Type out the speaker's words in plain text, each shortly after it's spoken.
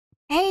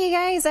Hey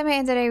guys, I'm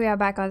Anne. Today we are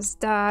back on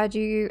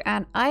Stardew,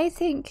 and I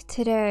think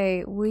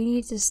today we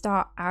need to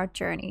start our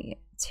journey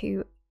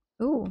to...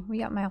 Ooh, we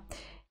got mail.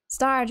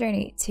 Start our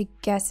journey to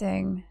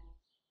getting...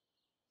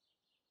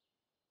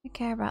 I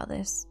care about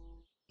this.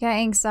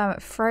 Getting some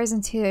frozen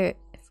tears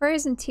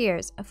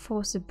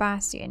for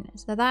Sebastian.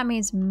 So that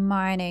means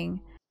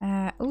mining.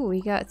 Ooh, we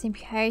got some...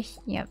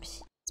 Yep.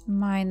 Let's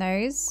mine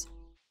those.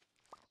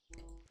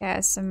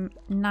 Get some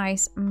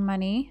nice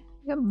money.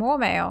 We got more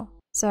mail.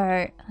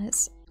 So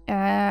let's...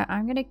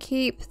 I'm gonna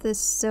keep the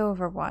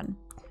silver one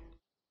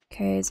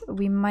because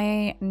we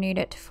may need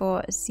it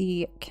for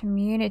the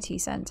community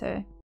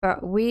center,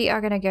 but we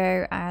are gonna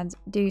go and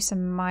do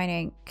some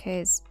mining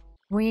because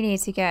we need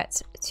to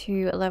get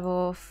to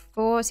level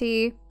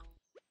 40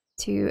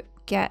 to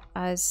get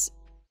us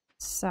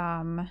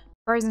some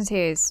frozen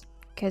tears,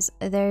 because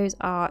those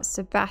are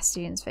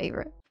Sebastian's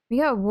favorite. We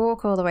gotta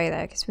walk all the way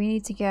there because we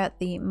need to get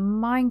the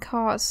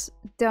minecarts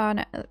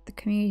done at the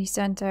community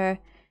center.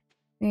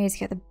 We need to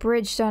get the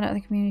bridge done at the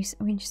community.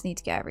 We just need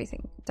to get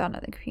everything done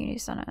at the community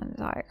center. And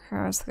like,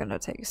 it's gonna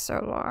take so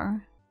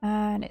long.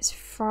 And it's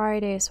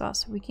Friday as well,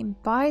 so we can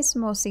buy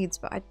some more seeds.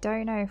 But I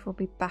don't know if we'll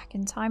be back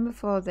in time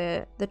before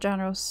the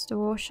general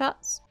store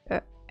shuts.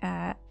 But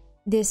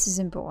this is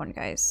important,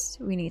 guys.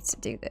 We need to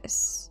do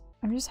this.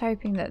 I'm just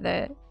hoping that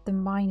the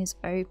mine is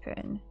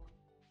open,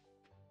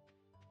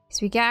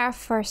 because we get our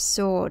first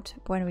sword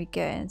when we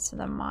get into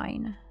the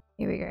mine.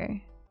 Here we go.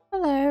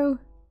 Hello.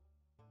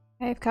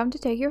 I've come to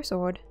take your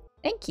sword.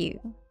 Thank you.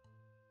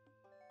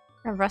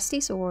 A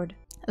rusty sword.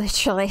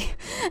 Literally.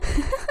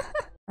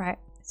 Right,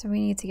 so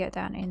we need to get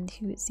down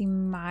into the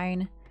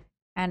mine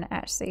and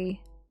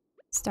actually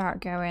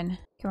start going.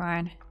 Come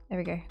on. There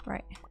we go.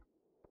 Right.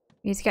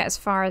 We need to get as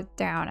far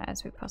down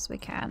as we possibly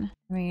can.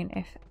 I mean,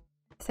 if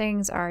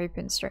things are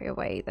open straight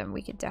away, then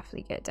we could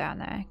definitely get down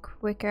there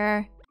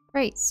quicker.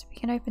 Crates. We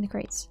can open the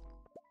crates.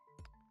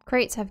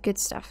 Crates have good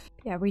stuff.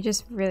 Yeah, we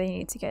just really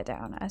need to get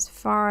down as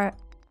far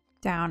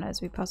down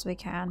as we possibly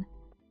can.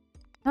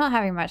 Not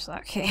having much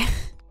luck here.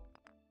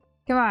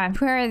 Come on,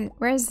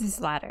 where's this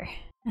ladder?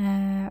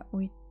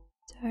 We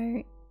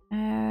don't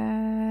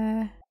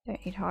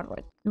need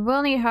hardwood. We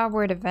will need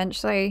hardwood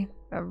eventually,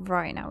 but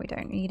right now we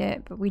don't need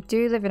it. But we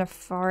do live in a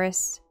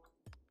forest,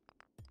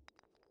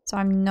 so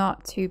I'm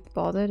not too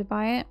bothered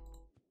by it.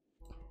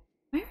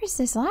 Where is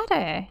this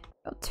ladder?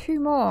 Got two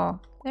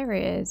more. There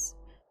it is.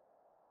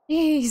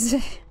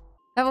 Jeez.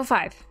 Level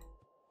 5.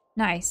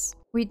 Nice.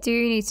 We do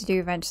need to do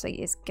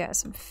eventually is get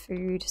some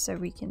food so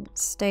we can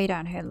stay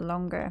down here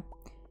longer.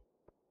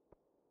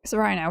 So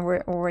right now we're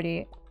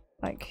already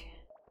like,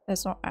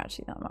 there's not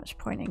actually that much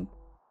point in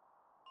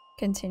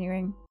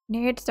continuing.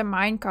 Need the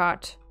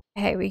minecart.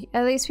 Hey,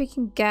 at least we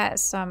can get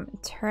some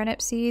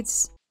turnip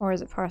seeds, or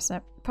is it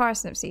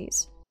parsnip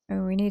seeds?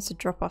 Oh, we need to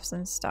drop off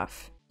some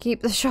stuff.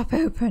 Keep the shop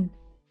open.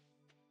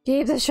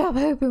 Keep the shop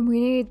open.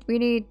 We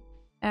need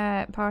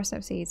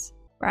parsnip seeds.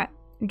 Right.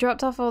 We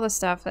dropped off all the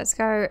stuff. Let's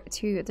go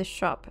to the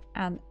shop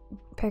and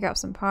pick up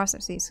some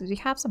parsnip seeds because we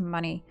have some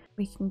money.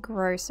 We can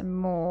grow some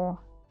more,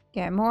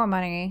 get more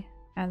money,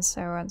 and so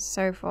on and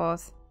so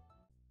forth.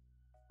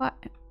 What?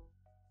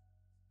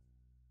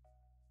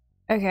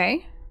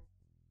 Okay.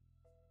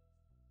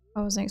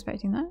 I wasn't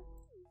expecting that.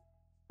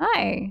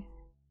 Hi.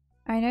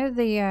 I know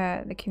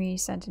the community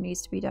center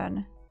needs to be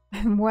done.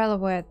 I'm well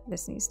aware that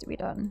this needs to be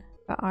done,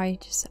 but I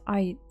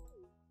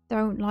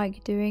don't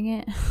like doing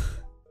it.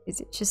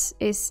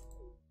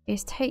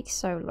 It takes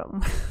so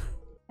long.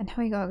 And now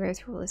we gotta go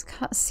through all this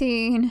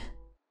cutscene.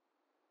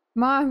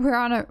 Come on, we're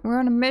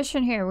on a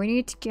mission here. We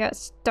need to get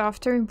stuff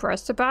to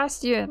impress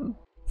Sebastian.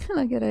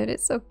 Look at it,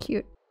 it's so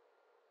cute.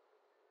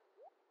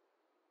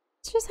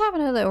 It's just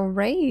having a little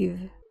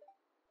rave.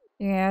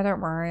 Yeah,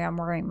 don't worry, I'm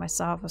worrying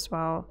myself as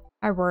well.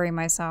 I worry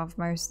myself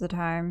most of the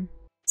time.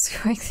 Let's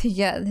quickly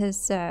get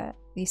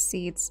these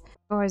seeds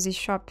before the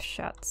shop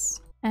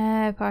shuts.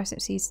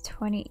 Parsnip seeds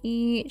 20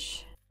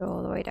 each. Go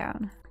all the way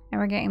down. And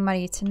we're getting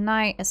money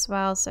tonight as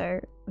well, so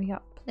we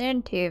got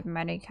plenty of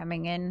money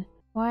coming in.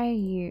 Why are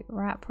you?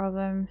 Rat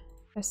problem.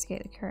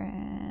 Investigate the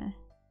current.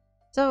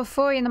 So level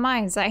 40 in the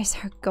mines, that is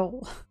our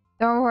goal.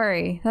 Don't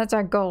worry, that's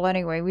our goal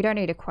anyway. We don't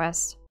need a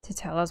quest to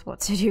tell us what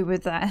to do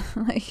with that.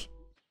 Like,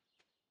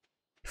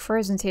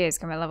 frozen tears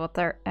come at level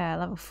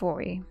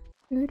 40.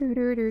 We'll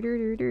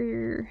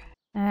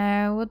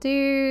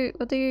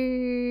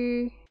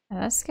do.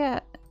 Let's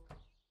get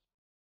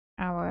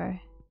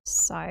our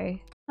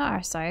scythe. Not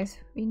our scythe.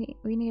 We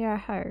need our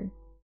hoe.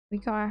 We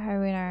got our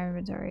hoe in our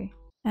inventory.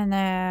 And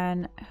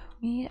then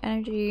we need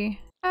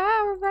energy.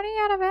 Ah, we're running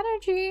out of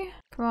energy.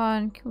 Come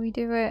on, can we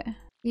do it?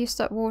 You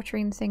stop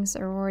watering the things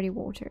that are already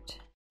watered.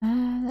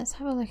 Let's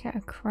have a look at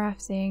our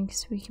crafting,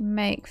 so we can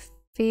make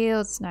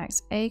field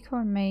snacks.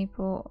 Acorn,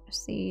 maple,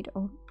 seed,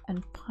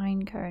 and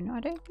pine cone.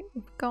 I don't think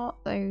we've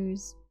got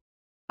those.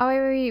 Oh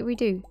wait, we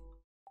do.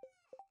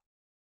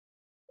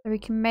 So we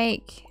can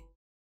make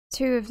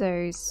 2 of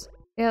those.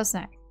 Field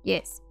snack.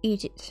 Yes,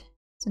 eat it.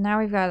 So now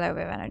we've got a little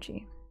bit of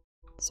energy,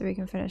 so we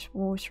can finish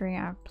watering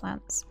our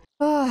plants.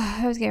 Oh,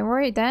 I was getting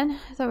worried then.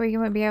 I thought we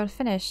wouldn't be able to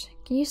finish.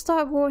 Can you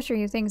start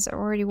watering the things that are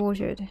already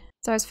watered?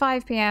 So it's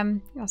 5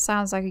 p.m. That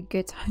sounds like a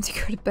good time to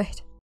go to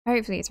bed.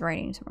 Hopefully it's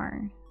raining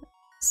tomorrow.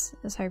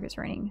 Let's hope it's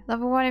raining.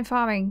 Level 1 in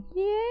farming.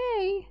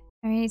 Yay!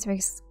 I need to make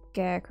a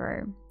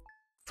scarecrow.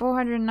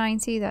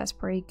 490, that's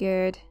pretty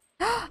good.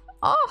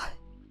 Oh!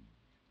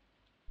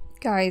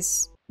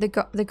 Guys, the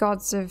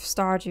gods of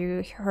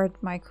Stardew heard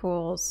my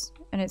calls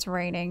and it's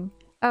raining.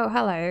 Oh,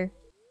 hello.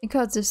 The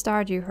gods of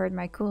Stardew heard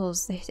my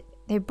calls.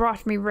 They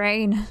brought me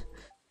rain.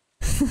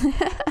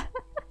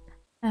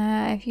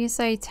 If you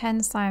say 10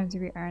 slimes to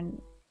be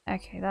earned.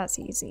 Okay, that's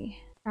easy.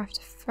 Craft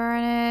a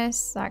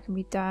furnace. That can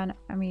be done.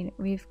 I mean,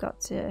 we've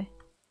got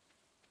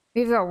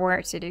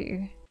work to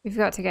do. We've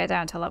got to get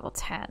down to level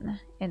 10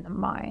 in the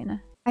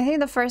mine. I think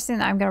the first thing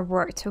that I'm going to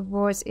work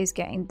towards is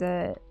getting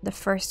the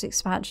first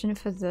expansion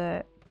for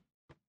the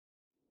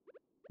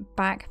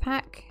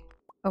backpack.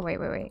 Oh, wait.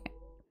 I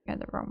got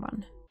the wrong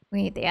one.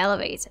 We need the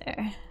elevator.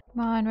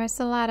 Come on, where's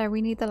the ladder?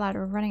 We need the ladder.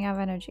 We're running out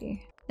of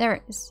energy. There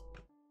it is.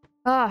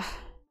 Ah.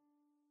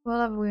 What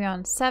level are we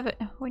on? 7.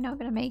 We're not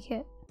going to make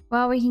it.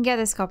 Well, we can get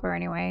this copper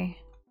anyway.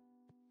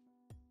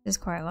 There's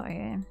quite a lot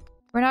here.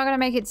 We're not going to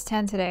make it to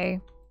 10 today,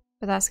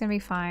 but that's going to be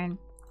fine.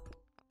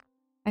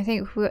 I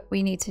think what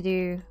we need to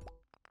do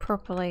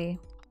properly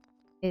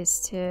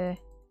is to...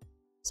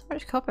 So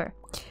much copper.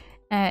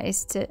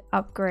 Is to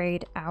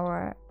upgrade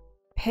our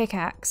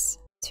pickaxe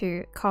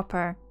to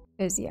copper.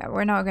 Because, yeah,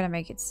 we're not going to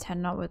make it to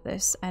 10, not with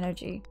this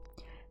energy.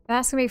 But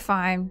that's going to be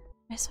fine.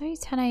 It's only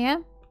 10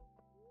 a.m.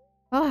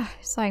 Oh,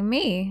 it's like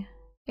me.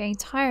 Getting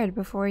tired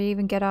before you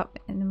even get up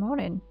in the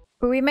morning.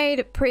 But we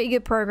made pretty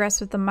good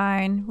progress with the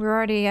mine. We're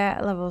already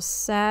at level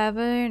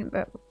 7,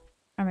 but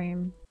I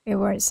mean, it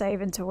won't save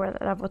until we're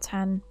at level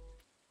 10.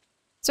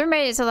 So we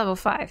made it to level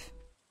 5,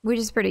 which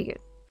is pretty good.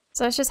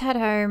 So let's just head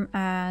home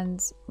and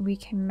we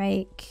can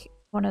make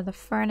one of the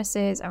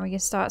furnaces and we can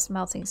start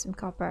smelting some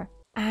copper.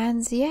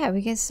 And yeah,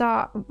 we can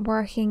start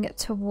working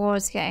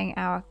towards getting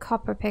our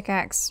copper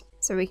pickaxe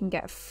so we can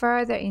get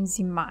further in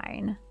the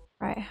mine.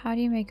 Right, how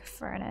do you make a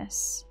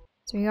furnace?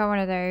 So we got one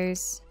of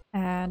those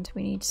and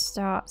we need to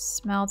start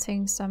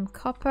smelting some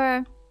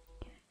copper.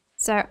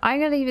 So I'm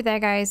going to leave it there,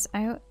 guys.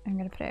 I'm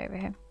going to put it over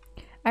here.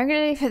 I'm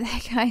going to leave it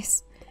there,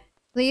 guys.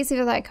 Please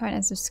leave a like, comment,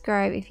 and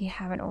subscribe if you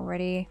haven't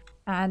already.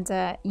 And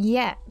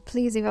yeah,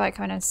 please leave a like,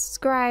 comment, and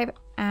subscribe.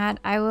 And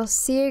I will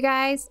see you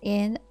guys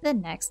in the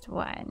next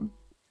one.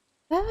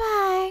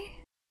 Bye-bye.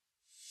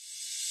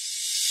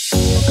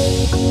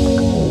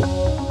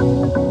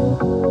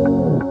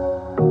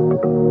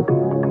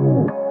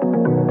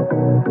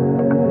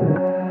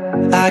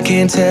 I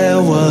can't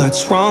tell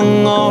what's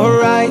wrong or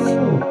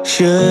right.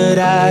 Should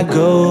I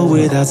go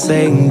without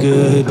saying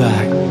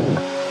goodbye?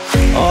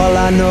 All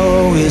I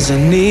know is I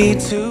need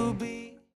to